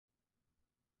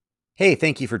Hey,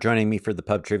 thank you for joining me for the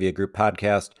Pub Trivia Group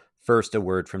podcast. First, a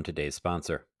word from today's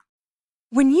sponsor.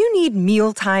 When you need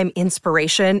mealtime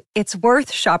inspiration, it's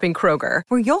worth shopping Kroger,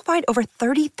 where you'll find over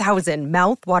 30,000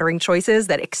 mouth-watering choices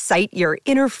that excite your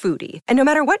inner foodie. And no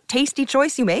matter what tasty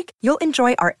choice you make, you'll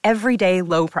enjoy our everyday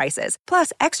low prices,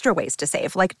 plus extra ways to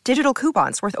save, like digital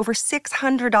coupons worth over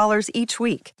 $600 each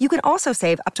week. You can also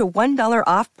save up to $1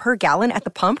 off per gallon at the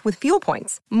pump with fuel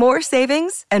points. More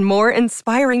savings and more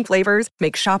inspiring flavors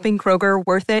make shopping Kroger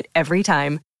worth it every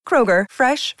time. Kroger,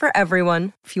 fresh for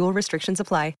everyone. Fuel restrictions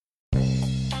apply.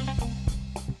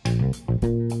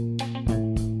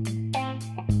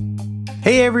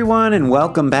 Hey everyone, and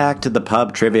welcome back to the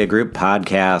Pub Trivia Group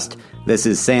podcast. This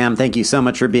is Sam. Thank you so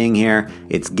much for being here.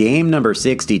 It's game number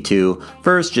 62.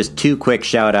 First, just two quick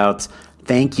shout outs.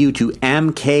 Thank you to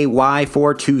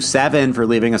MKY427 for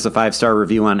leaving us a 5-star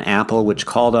review on Apple, which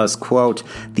called us, quote,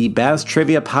 the best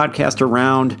trivia podcast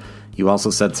around. You also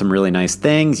said some really nice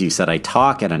things. You said I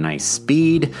talk at a nice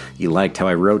speed. You liked how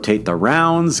I rotate the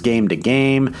rounds game to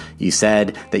game. You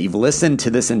said that you've listened to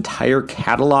this entire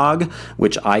catalog,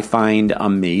 which I find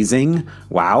amazing.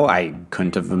 Wow, I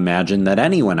couldn't have imagined that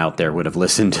anyone out there would have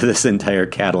listened to this entire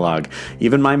catalog.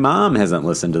 Even my mom hasn't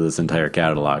listened to this entire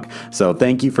catalog. So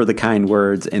thank you for the kind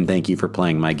words, and thank you for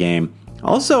playing my game.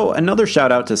 Also, another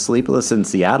shout out to Sleepless in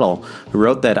Seattle, who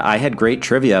wrote that I had great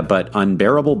trivia, but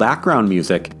unbearable background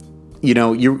music. You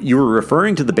know, you were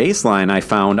referring to the bass line I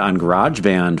found on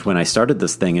GarageBand when I started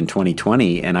this thing in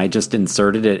 2020, and I just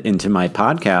inserted it into my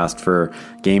podcast for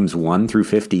games 1 through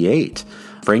 58.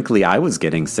 Frankly, I was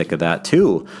getting sick of that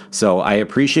too. So I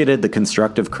appreciated the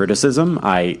constructive criticism.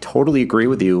 I totally agree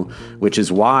with you, which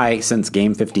is why since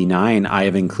game 59, I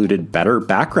have included better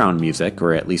background music,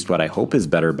 or at least what I hope is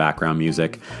better background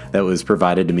music that was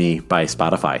provided to me by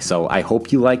Spotify. So I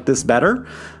hope you like this better.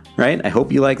 Right? I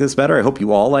hope you like this better. I hope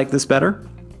you all like this better.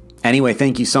 Anyway,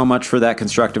 thank you so much for that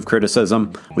constructive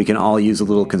criticism. We can all use a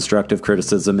little constructive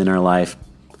criticism in our life.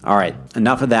 All right,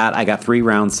 enough of that. I got 3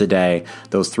 rounds today.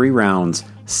 Those 3 rounds: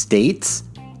 states,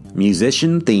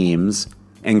 musician themes,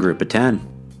 and group of 10.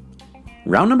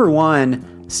 Round number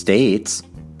 1, states.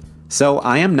 So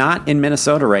I am not in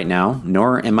Minnesota right now,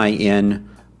 nor am I in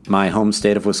my home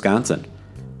state of Wisconsin.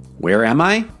 Where am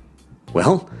I?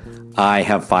 Well, I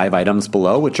have 5 items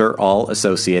below, which are all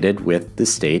associated with the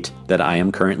state that I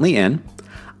am currently in.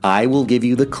 I will give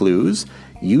you the clues.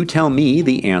 You tell me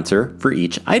the answer for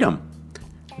each item.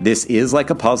 This is like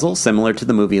a puzzle similar to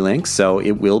the movie Link, so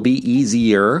it will be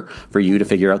easier for you to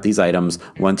figure out these items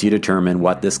once you determine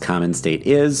what this common state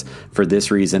is. For this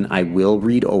reason, I will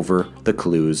read over the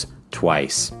clues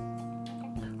twice.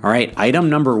 All right, item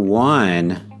number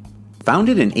 1.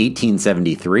 Founded in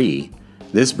 1873,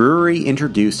 this brewery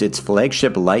introduced its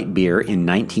flagship light beer in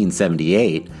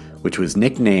 1978, which was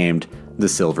nicknamed the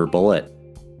Silver Bullet.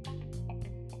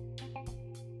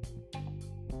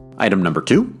 Item number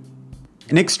 2.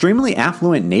 An extremely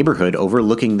affluent neighborhood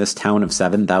overlooking this town of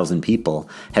 7,000 people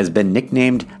has been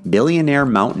nicknamed Billionaire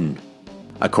Mountain.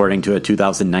 According to a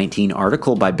 2019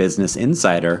 article by Business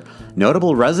Insider,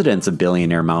 notable residents of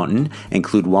Billionaire Mountain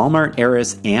include Walmart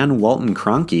heiress Anne Walton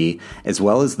Cronkite, as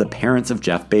well as the parents of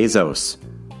Jeff Bezos.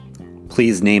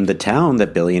 Please name the town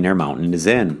that Billionaire Mountain is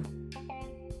in.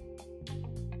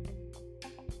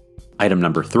 Item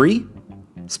number 3.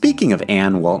 Speaking of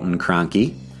Anne Walton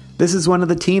Cronkite, this is one of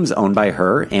the teams owned by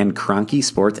her and Cronkite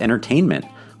Sports Entertainment,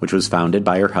 which was founded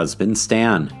by her husband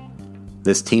Stan.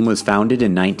 This team was founded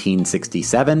in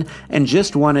 1967 and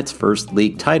just won its first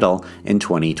league title in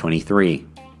 2023.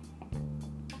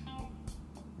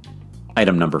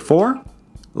 Item number 4.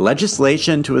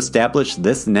 Legislation to establish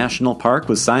this national park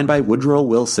was signed by Woodrow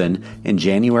Wilson in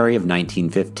January of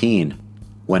 1915.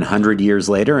 100 years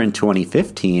later, in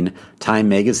 2015, Time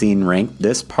magazine ranked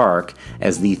this park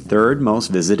as the 3rd most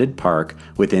visited park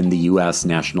within the U.S.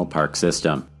 National Park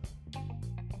System.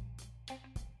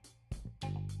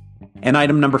 And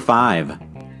item number 5.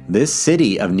 This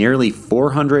city of nearly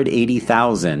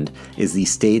 480,000 is the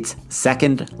state's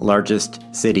 2nd largest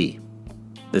city.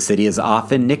 The city is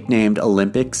often nicknamed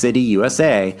Olympic City,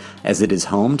 USA, as it is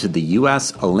home to the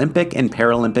U.S. Olympic and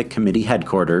Paralympic Committee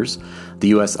headquarters, the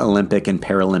U.S. Olympic and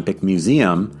Paralympic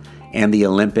Museum, and the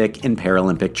Olympic and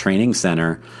Paralympic Training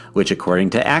Center, which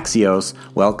according to Axios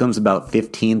welcomes about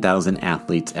 15,000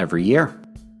 athletes every year.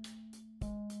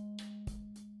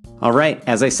 All right,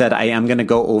 as I said, I am going to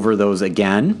go over those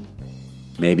again.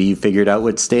 Maybe you figured out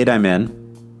what state I'm in.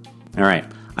 All right,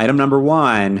 item number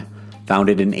 1.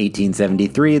 Founded in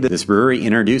 1873, this brewery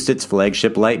introduced its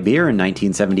flagship light beer in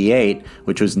 1978,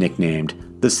 which was nicknamed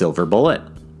the Silver Bullet.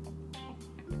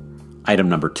 Item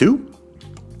number 2.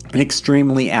 An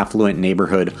extremely affluent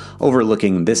neighborhood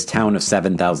overlooking this town of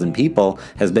 7,000 people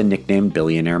has been nicknamed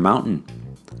Billionaire Mountain.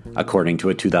 According to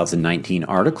a 2019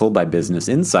 article by Business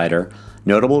Insider,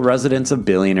 notable residents of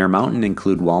Billionaire Mountain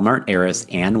include Walmart heiress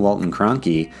Anne Walton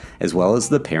Cronkite, as well as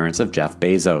the parents of Jeff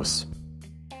Bezos.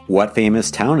 What famous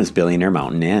town is Billionaire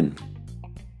Mountain in?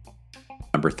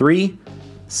 Number 3.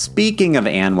 Speaking of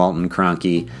Anne Walton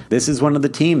Cronkite, this is one of the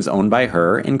teams owned by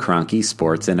her in Cronkite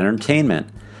Sports and Entertainment,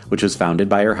 which was founded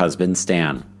by her husband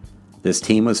Stan. This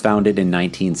team was founded in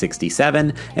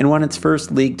 1967 and won its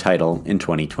first league title in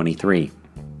 2023.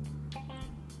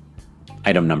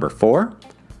 Item number 4.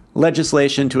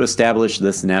 Legislation to establish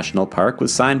this national park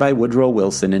was signed by Woodrow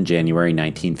Wilson in January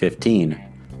 1915.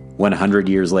 100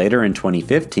 years later, in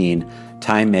 2015,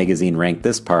 Time magazine ranked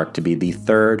this park to be the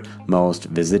third most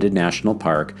visited national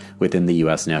park within the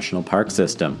U.S. National Park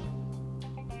System.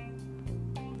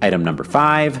 Item number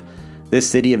 5. This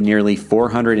city of nearly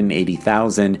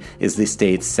 480,000 is the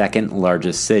state's second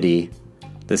largest city.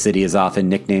 The city is often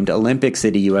nicknamed Olympic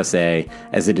City, USA,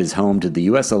 as it is home to the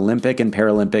U.S. Olympic and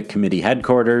Paralympic Committee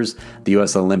headquarters, the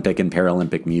U.S. Olympic and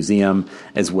Paralympic Museum,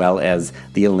 as well as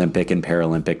the Olympic and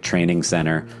Paralympic Training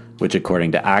Center, which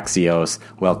according to Axios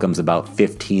welcomes about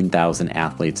 15,000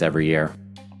 athletes every year.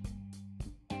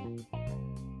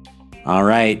 All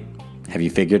right, have you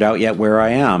figured out yet where I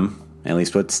am? At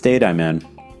least what state I'm in?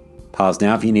 Pause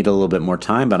now if you need a little bit more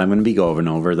time, but I'm going to be going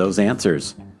over those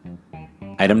answers.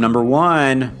 Item number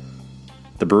 1,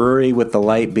 the brewery with the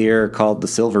light beer called the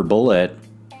Silver Bullet.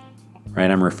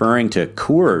 Right, I'm referring to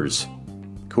Coors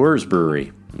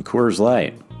Brewery, and Coors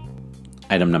Light.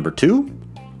 Item number 2,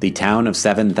 the town of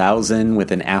 7,000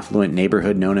 with an affluent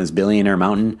neighborhood known as Billionaire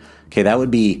Mountain. Okay, that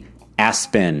would be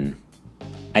Aspen.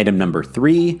 Item number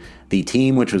 3, the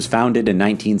team which was founded in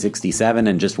 1967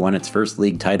 and just won its first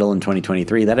league title in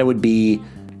 2023, that it would be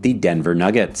the Denver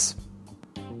Nuggets.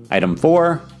 Item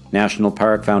 4, national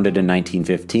park founded in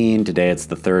 1915. Today it's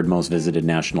the third most visited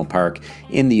national park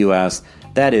in the U.S.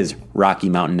 That is Rocky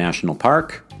Mountain National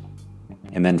Park.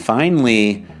 And then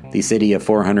finally, the city of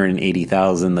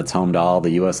 480,000 that's home to all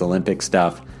the U.S. Olympic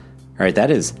stuff. All right,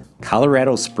 that is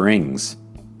Colorado Springs.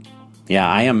 Yeah,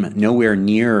 I am nowhere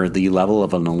near the level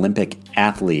of an Olympic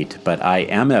athlete, but I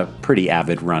am a pretty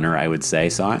avid runner, I would say.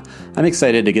 So I'm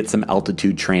excited to get some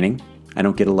altitude training. I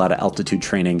don't get a lot of altitude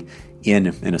training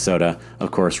in Minnesota.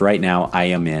 Of course, right now I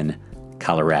am in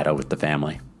Colorado with the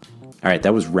family. All right,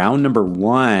 that was round number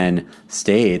 1,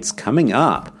 states. Coming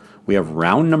up, we have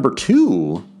round number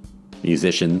 2,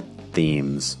 musician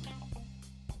themes.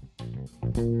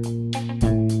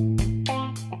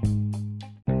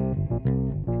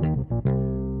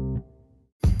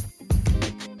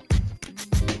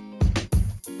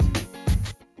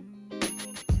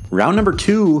 Round number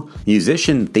 2,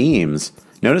 musician themes.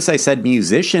 Notice I said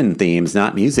musician themes,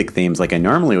 not music themes like I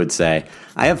normally would say.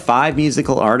 I have 5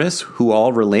 musical artists who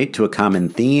all relate to a common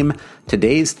theme.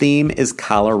 Today's theme is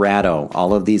Colorado.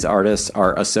 All of these artists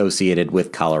are associated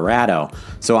with Colorado.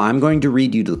 So I'm going to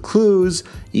read you the clues.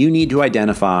 You need to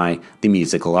identify the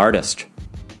musical artist.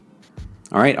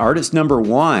 All right, artist number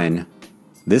 1.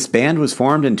 This band was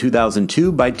formed in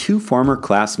 2002 by 2 former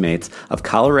classmates of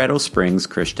Colorado Springs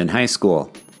Christian High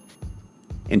School.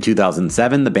 In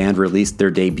 2007, the band released their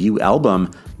debut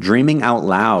album, Dreaming Out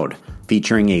Loud,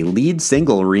 featuring a lead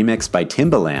single remixed by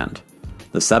Timbaland.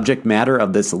 The subject matter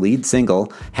of this lead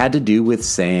single had to do with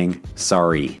saying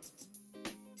sorry.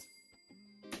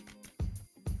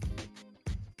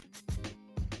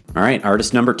 All right,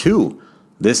 artist number 2.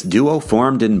 This duo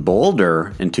formed in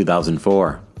Boulder in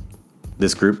 2004.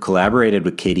 This group collaborated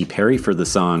with Katy Perry for the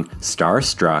song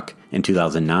Starstruck in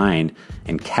 2009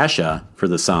 and Kesha for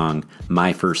the song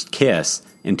My First Kiss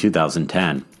in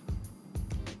 2010.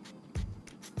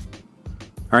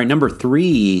 All right, number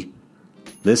 3,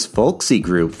 this folksy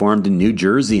group formed in New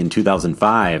Jersey in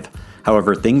 2005.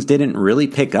 However, things didn't really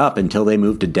pick up until they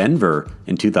moved to Denver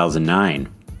in 2009.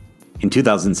 In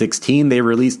 2016, they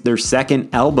released their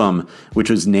second album, which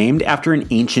was named after an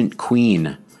ancient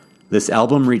queen. This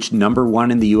album reached number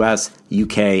 1 in the US,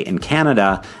 UK, and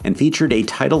Canada, and featured a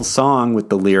title song with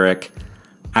the lyric,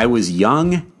 I was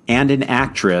young and an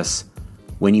actress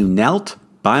when you knelt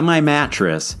by my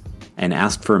mattress and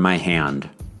asked for my hand.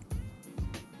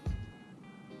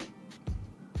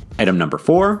 Item number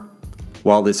 4.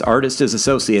 While this artist is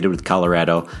associated with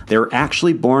Colorado, they were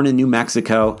actually born in New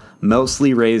Mexico,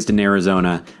 mostly raised in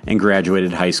Arizona, and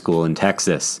graduated high school in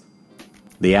Texas.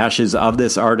 The ashes of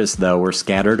this artist, though, were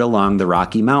scattered along the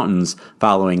Rocky Mountains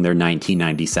following their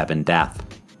 1997 death.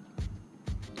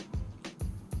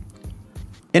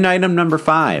 In item number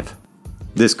 5,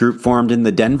 this group formed in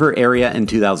the Denver area in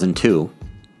 2002.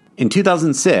 In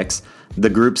 2006, the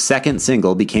group's second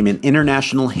single became an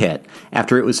international hit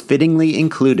after it was fittingly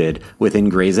included within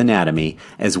Grey's Anatomy,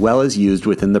 as well as used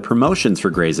within the promotions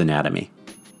for Grey's Anatomy.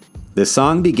 The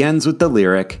song begins with the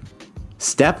lyric,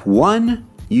 "Step 1,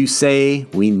 you say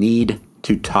we need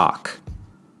to talk."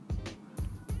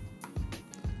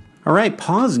 All right,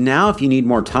 pause now if you need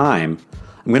more time.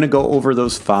 I'm going to go over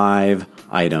those 5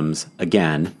 items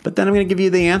again, but then I'm going to give you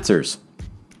the answers.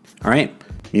 All right,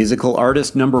 musical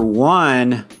artist number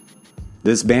 1.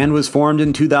 This band was formed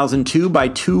in 2002 by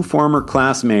 2 former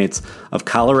classmates of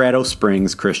Colorado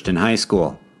Springs Christian High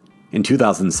School. In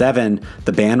 2007,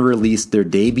 the band released their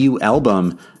debut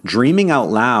album, Dreaming Out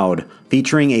Loud,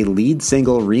 featuring a lead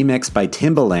single remixed by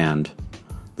Timbaland.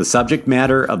 The subject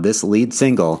matter of this lead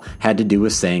single had to do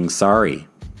with saying sorry.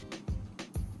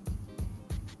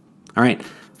 All right,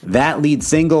 that lead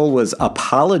single was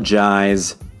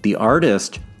Apologize. The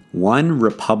artist, One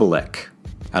Republic,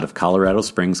 out of Colorado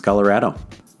Springs, Colorado.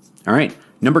 All right,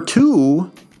 number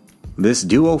 2, this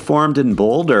duo formed in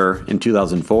Boulder in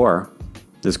 2004.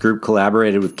 This group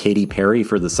collaborated with Katy Perry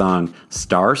for the song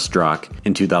Starstruck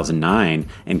in 2009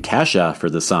 and Kesha for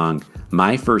the song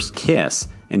My First Kiss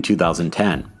in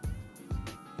 2010.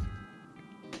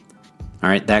 All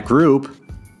right, that group,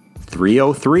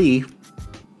 3OH!3,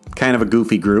 kind of a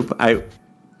goofy group. I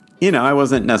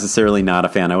wasn't necessarily not a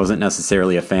fan. I wasn't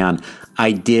necessarily a fan.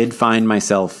 I did find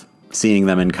myself seeing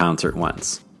them in concert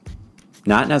once.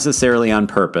 Not necessarily on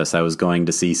purpose. I was going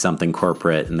to see something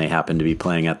corporate, and they happened to be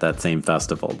playing at that same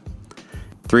festival.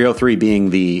 3OH!3 being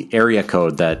the area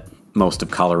code that most of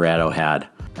Colorado had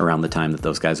around the time that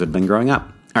those guys had been growing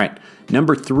up. All right,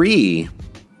 number 3,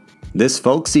 this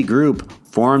folksy group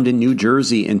formed in New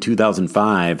Jersey in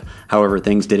 2005. However,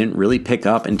 things didn't really pick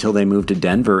up until they moved to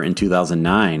Denver in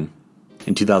 2009.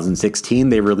 In 2016,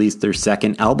 they released their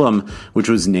second album, which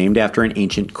was named after an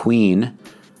ancient queen.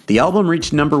 The album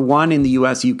reached number 1 in the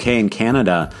US, UK, and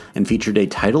Canada, and featured a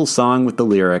title song with the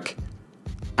lyric,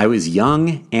 "I was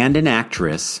young and an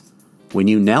actress when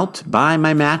you knelt by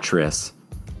my mattress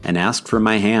and asked for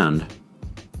my hand."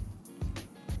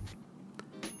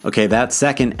 Okay, that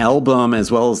second album,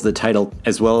 as well as the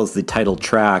title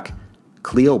track,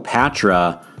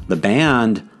 Cleopatra, the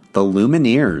band, the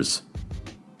Lumineers.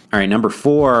 All right, number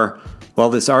 4,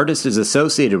 while this artist is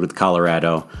associated with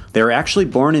Colorado, they were actually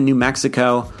born in New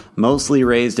Mexico, mostly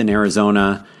raised in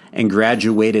Arizona, and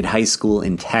graduated high school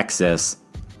in Texas.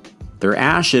 Their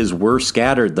ashes were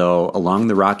scattered, though, along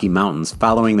the Rocky Mountains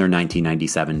following their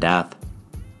 1997 death.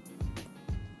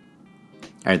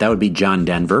 All right, that would be John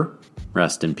Denver.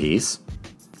 Rest in peace.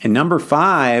 And number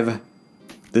 5,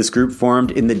 this group formed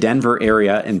in the Denver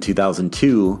area in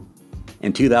 2002.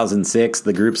 In 2006,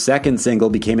 the group's second single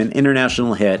became an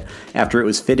international hit after it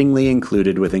was fittingly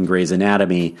included within Grey's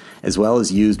Anatomy, as well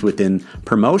as used within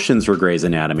promotions for Grey's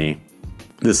Anatomy.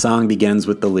 The song begins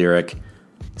with the lyric,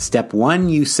 "Step 1,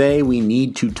 you say we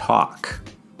need to talk."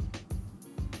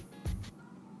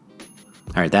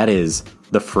 All right, that is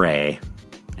The Fray,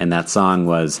 and that song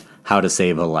was How to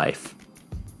Save a Life.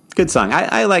 Good song.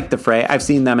 I like The Fray. I've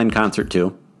seen them in concert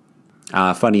too.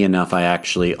 Funny enough, I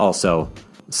actually also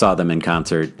saw them in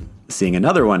concert seeing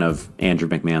another one of Andrew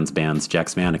McMahon's bands,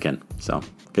 Jack's Mannequin. So,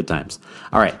 good times.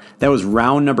 All right, that was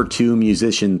round number 2,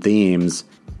 musician themes.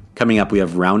 Coming up, we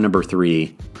have round number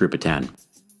 3, group of 10.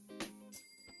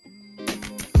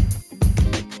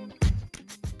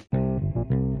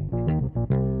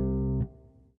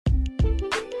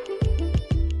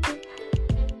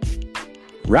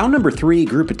 Round number 3,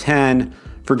 group of 10.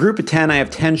 For group of 10, I have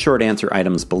 10 short answer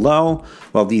items below.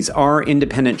 While these are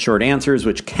independent short answers,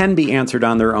 which can be answered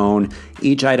on their own,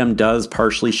 each item does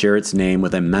partially share its name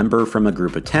with a member from a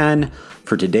group of 10.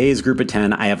 For today's group of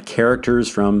 10, I have characters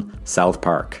from South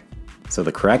Park. So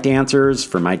the correct answers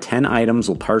for my 10 items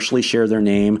will partially share their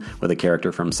name with a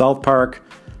character from South Park.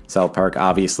 South Park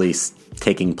obviously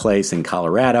taking place in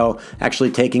Colorado, actually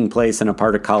taking place in a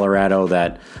part of Colorado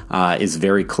that is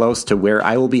very close to where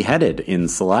I will be headed in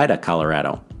Salida,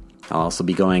 Colorado. I'll also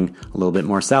be going a little bit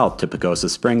more south to Pagosa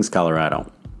Springs,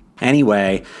 Colorado.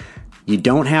 Anyway, you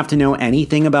don't have to know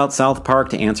anything about South Park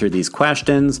to answer these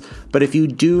questions, but if you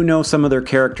do know some of their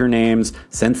character names,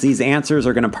 since these answers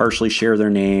are going to partially share their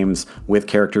names with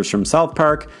characters from South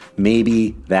Park,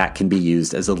 maybe that can be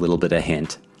used as a little bit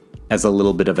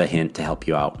of a hint to help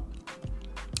you out.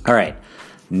 All right,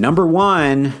 number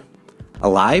 1,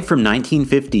 alive from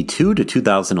 1952 to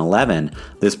 2011,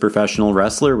 this professional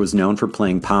wrestler was known for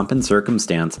playing Pomp and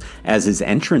Circumstance as his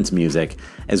entrance music,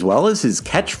 as well as his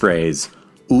catchphrase,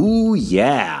 "Ooh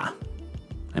yeah."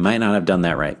 I might not have done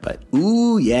that right, but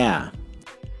ooh yeah.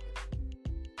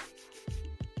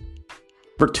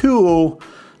 Number 2,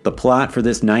 the plot for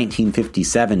this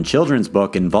 1957 children's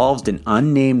book involves an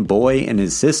unnamed boy and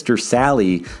his sister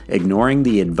Sally ignoring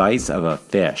the advice of a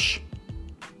fish.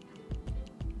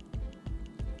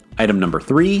 Item number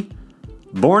 3,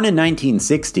 born in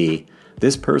 1960,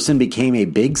 this person became a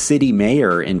big city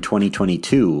mayor in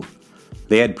 2022.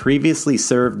 They had previously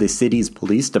served the city's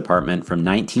police department from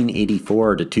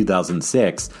 1984 to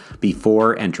 2006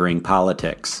 before entering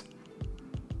politics.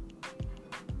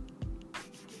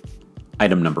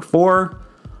 Item number 4,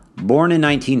 born in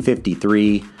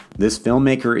 1953, this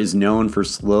filmmaker is known for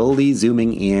slowly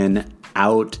zooming in,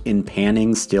 out, and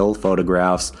panning still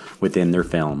photographs within their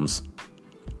films.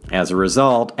 As a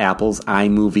result, Apple's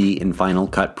iMovie and Final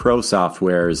Cut Pro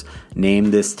softwares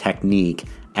named this technique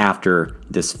after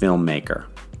this filmmaker.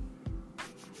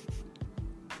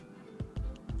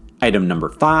 Item number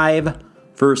 5,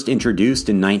 first introduced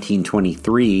in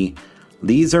 1923,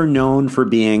 these are known for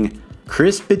being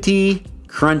crispity,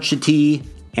 crunchity,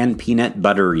 and peanut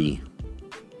buttery.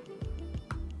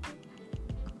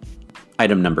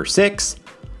 Item number 6,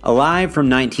 alive from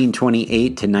 1928 to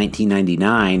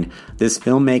 1999, this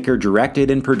filmmaker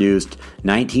directed and produced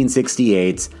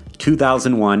 1968's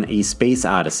 2001 A Space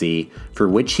Odyssey, for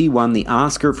which he won the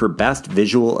Oscar for Best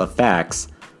Visual Effects.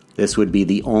 This would be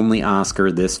the only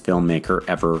Oscar this filmmaker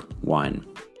ever won.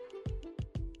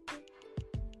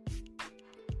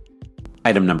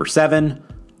 Item number 7,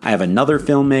 I have another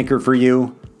filmmaker for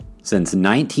you. Since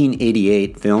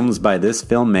 1988, films by this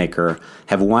filmmaker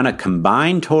have won a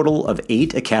combined total of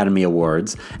 8 Academy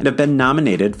Awards and have been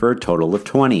nominated for a total of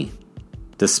 20.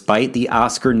 Despite the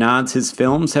Oscar nods his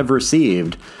films have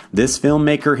received, this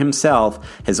filmmaker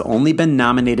himself has only been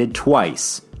nominated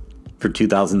twice, for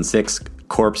 2006's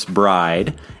Corpse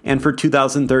Bride and for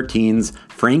 2013's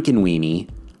Frankenweenie,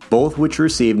 both which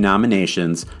received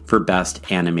nominations for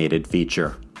Best Animated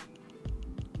Feature.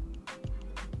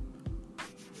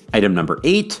 Item number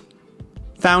 8,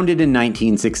 founded in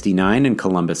 1969 in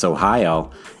Columbus, Ohio,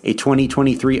 a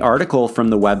 2023 article from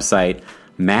the website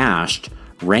Mashed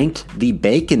ranked the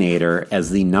Baconator as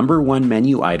the number 1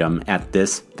 menu item at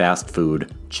this fast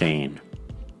food chain.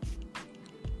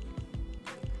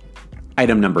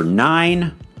 Item number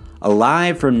 9,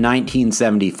 alive from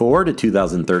 1974 to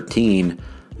 2013,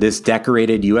 this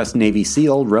decorated U.S. Navy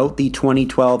SEAL wrote the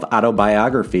 2012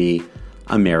 autobiography,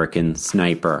 American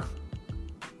Sniper.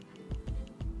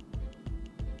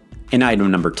 And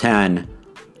item number 10,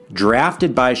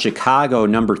 drafted by Chicago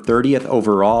number 30th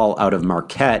overall out of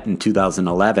Marquette in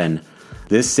 2011,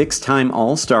 this 6-time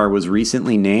All-Star was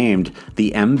recently named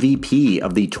the MVP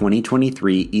of the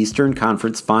 2023 Eastern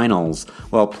Conference Finals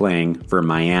while playing for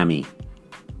Miami.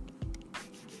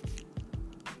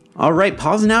 All right,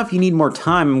 pause now if you need more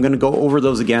time. I'm going to go over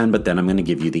those again, but then I'm going to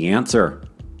give you the answer.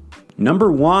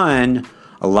 Number 1,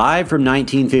 alive from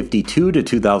 1952 to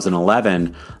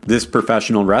 2011, this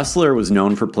professional wrestler was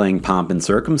known for playing Pomp and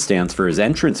Circumstance for his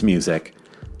entrance music.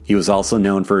 He was also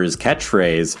known for his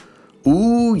catchphrase,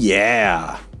 "Ooh,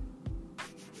 yeah."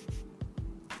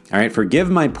 All right, forgive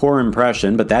my poor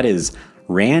impression, but that is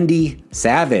Randy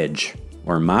Savage,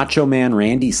 or Macho Man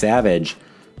Randy Savage,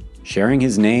 sharing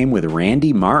his name with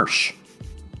Randy Marsh.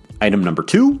 Item number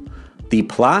 2, the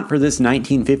plot for this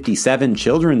 1957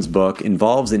 children's book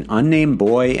involves an unnamed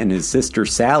boy and his sister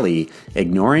Sally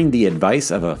ignoring the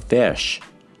advice of a fish.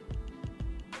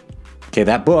 Okay,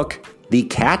 that book, The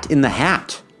Cat in the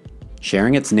Hat,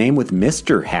 sharing its name with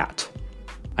Mr. Hat.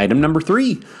 Item number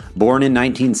 3, born in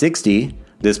 1960,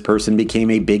 this person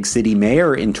became a big city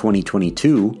mayor in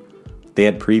 2022. They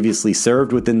had previously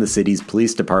served within the city's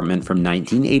police department from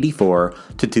 1984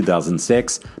 to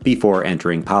 2006 before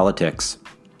entering politics.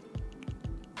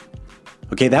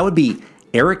 Okay, that would be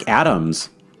Eric Adams,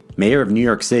 mayor of New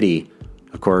York City,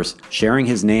 of course, sharing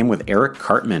his name with Eric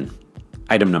Cartman.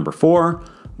 Item number 4,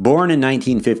 born in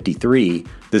 1953,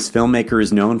 this filmmaker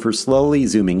is known for slowly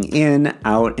zooming in,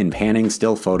 out, and panning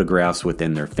still photographs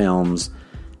within their films.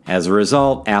 As a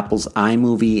result, Apple's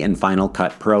iMovie and Final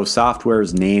Cut Pro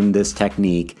softwares named this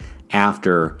technique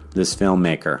after this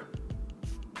filmmaker.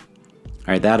 All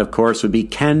right, that of course would be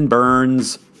Ken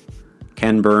Burns.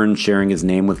 Ken Burns sharing his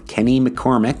name with Kenny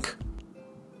McCormick.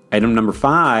 Item number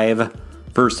 5,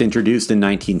 first introduced in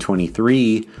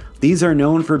 1923, these are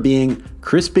known for being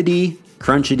crispity,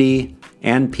 crunchity,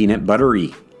 and peanut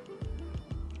buttery.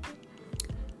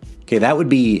 Okay, that would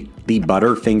be the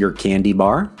Butterfinger candy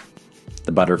bar.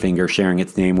 The Butterfinger sharing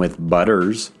its name with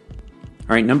Butters.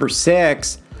 All right, number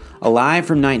 6, alive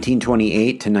from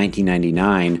 1928 to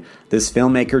 1999, this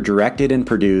filmmaker directed and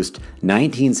produced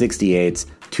 1968's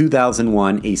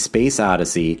 2001 A Space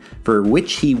Odyssey, for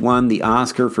which he won the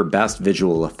Oscar for Best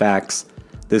Visual Effects.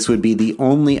 This would be the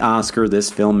only Oscar this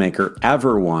filmmaker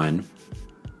ever won.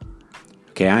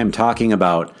 Okay, I'm talking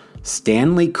about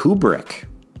Stanley Kubrick,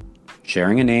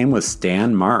 sharing a name with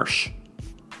Stan Marsh.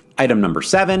 Item number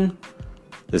 7.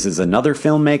 This is another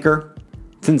filmmaker.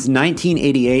 Since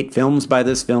 1988, films by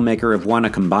this filmmaker have won a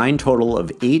combined total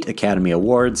of 8 Academy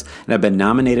Awards and have been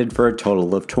nominated for a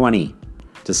total of 20.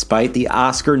 Despite the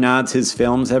Oscar nods his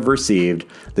films have received,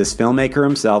 this filmmaker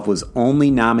himself was only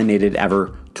nominated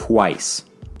ever twice.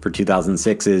 For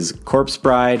 2006's Corpse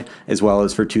Bride, as well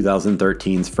as for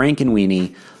 2013's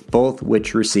Frankenweenie, both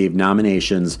which received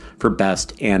nominations for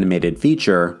Best Animated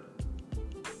Feature.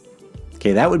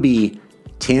 Okay, that would be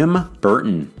Tim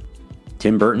Burton.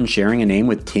 Tim Burton sharing a name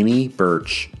with Timmy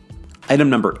Birch.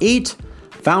 Item number 8.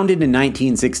 Founded in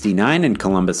 1969 in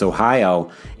Columbus,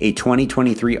 Ohio, a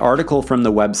 2023 article from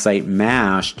the website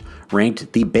MASHED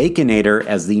ranked the Baconator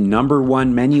as the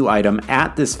 #1 menu item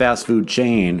at this fast food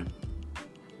chain.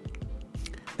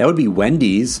 That would be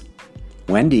Wendy's.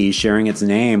 Wendy's sharing its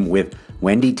name with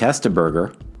Wendy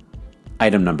Testaburger.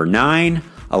 Item number 9.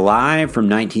 Alive from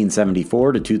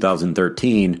 1974 to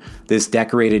 2013, this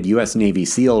decorated U.S. Navy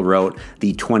SEAL wrote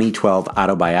the 2012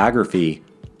 autobiography,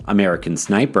 American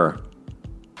Sniper.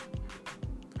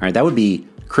 All right, that would be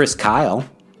Chris Kyle.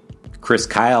 Chris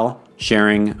Kyle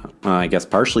sharing,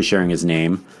 partially sharing his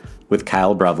name with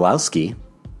Kyle Broflovsky.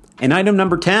 And item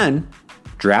number 10,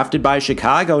 drafted by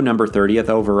Chicago, number 30th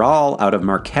overall out of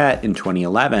Marquette in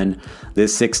 2011,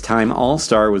 this 6-time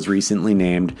All-Star was recently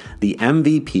named the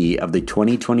MVP of the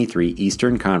 2023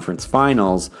 Eastern Conference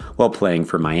Finals while playing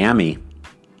for Miami.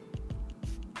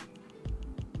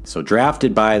 So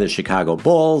drafted by the Chicago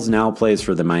Bulls, now plays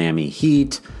for the Miami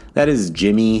Heat. That is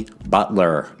Jimmy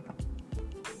Butler.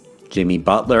 Jimmy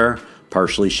Butler,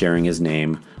 partially sharing his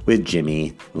name with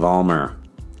Jimmy Valmer.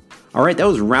 All right, that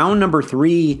was round number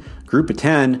 3, group of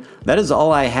 10. That is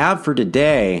all I have for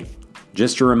today.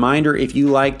 Just a reminder, if you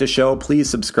like the show, please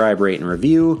subscribe, rate, and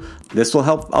review. This will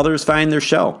help others find their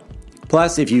show.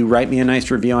 Plus, if you write me a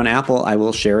nice review on Apple, I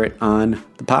will share it on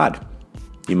the pod.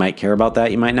 You might care about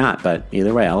that, you might not, but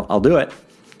either way, I'll do it.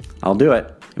 I'll do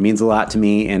it. It means a lot to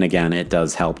me, and again, it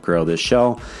does help grow this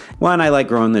show. 1, I like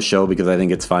growing this show because I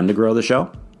think it's fun to grow the show.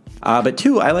 But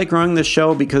 2, I like growing this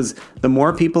show because the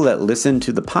more people that listen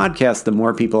to the podcast, the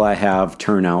more people I have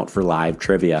turn out for live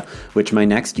trivia, which my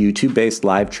next YouTube-based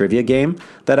live trivia game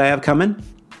that I have coming,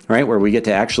 right, where we get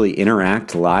to actually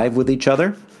interact live with each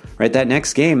other, right, that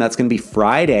next game, that's going to be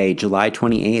Friday, July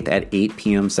 28th at 8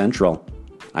 p.m. Central.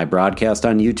 I broadcast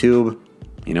on YouTube,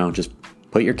 just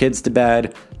put your kids to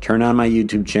bed, turn on my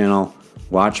YouTube channel,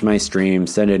 watch my stream,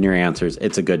 send in your answers.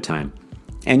 It's a good time.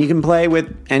 And you can play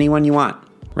with anyone you want,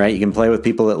 right? You can play with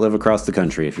people that live across the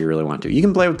country if you really want to. You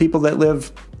can play with people that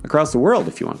live across the world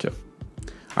if you want to.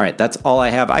 All right, that's all I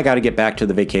have. I got to get back to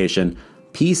the vacation.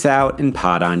 Peace out and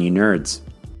pod on, you nerds.